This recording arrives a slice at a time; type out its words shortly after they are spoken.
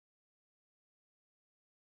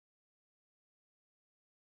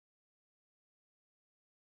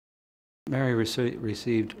Mary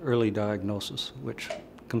received early diagnosis, which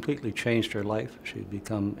completely changed her life. She'd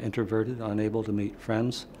become introverted, unable to meet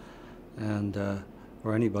friends, and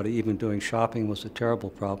or anybody. Even doing shopping was a terrible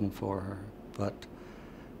problem for her. But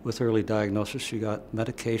with early diagnosis, she got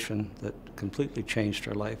medication that completely changed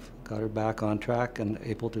her life, got her back on track and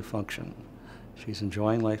able to function. She's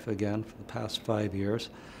enjoying life again for the past 5 years,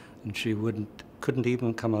 and she couldn't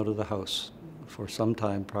even come out of the house for some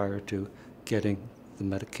time prior to getting the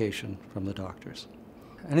medication from the doctors.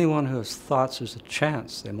 Anyone who has thoughts there's a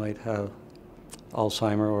chance they might have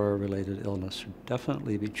Alzheimer or a related illness should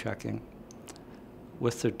definitely be checking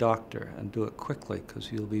with their doctor, and do it quickly,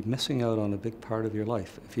 because you'll be missing out on a big part of your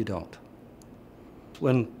life if you don't.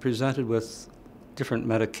 When presented with different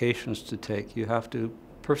medications to take, you have to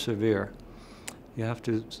persevere. You have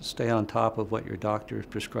to stay on top of what your doctor is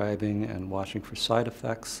prescribing and watching for side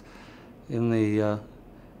effects. In the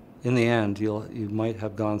end, you might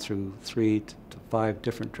have gone through 3 to 5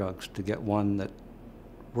 different drugs to get one that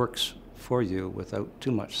works for you without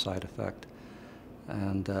too much side effect.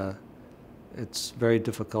 And it's very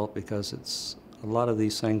difficult because a lot of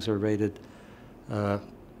these things are rated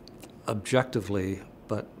objectively,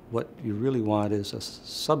 but what you really want is a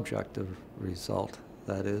subjective result.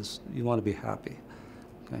 That is, you want to be happy.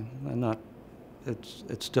 Okay? And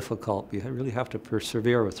it's difficult. You really have to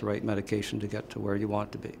persevere with the right medication to get to where you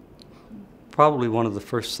want to be. Probably one of the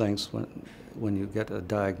first things when you get a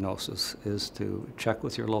diagnosis is to check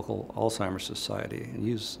with your local Alzheimer's Society and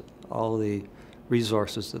use all the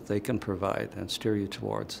resources that they can provide and steer you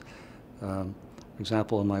towards. For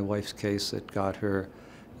example, in my wife's case, it got her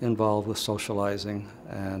involved with socializing,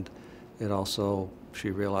 and it also,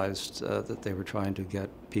 she realized that they were trying to get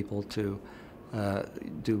people to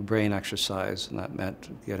do brain exercise, and that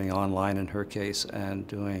meant getting online in her case and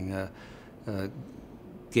doing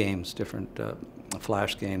games, different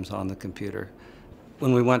flash games on the computer.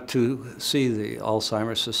 When we went to see the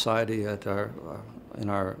Alzheimer's Society at in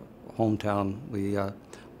our hometown,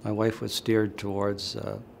 my wife was steered towards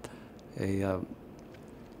a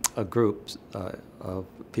group of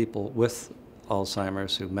people with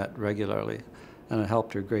Alzheimer's who met regularly, and it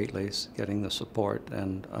helped her greatly, getting the support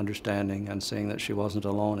and understanding and seeing that she wasn't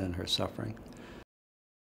alone in her suffering.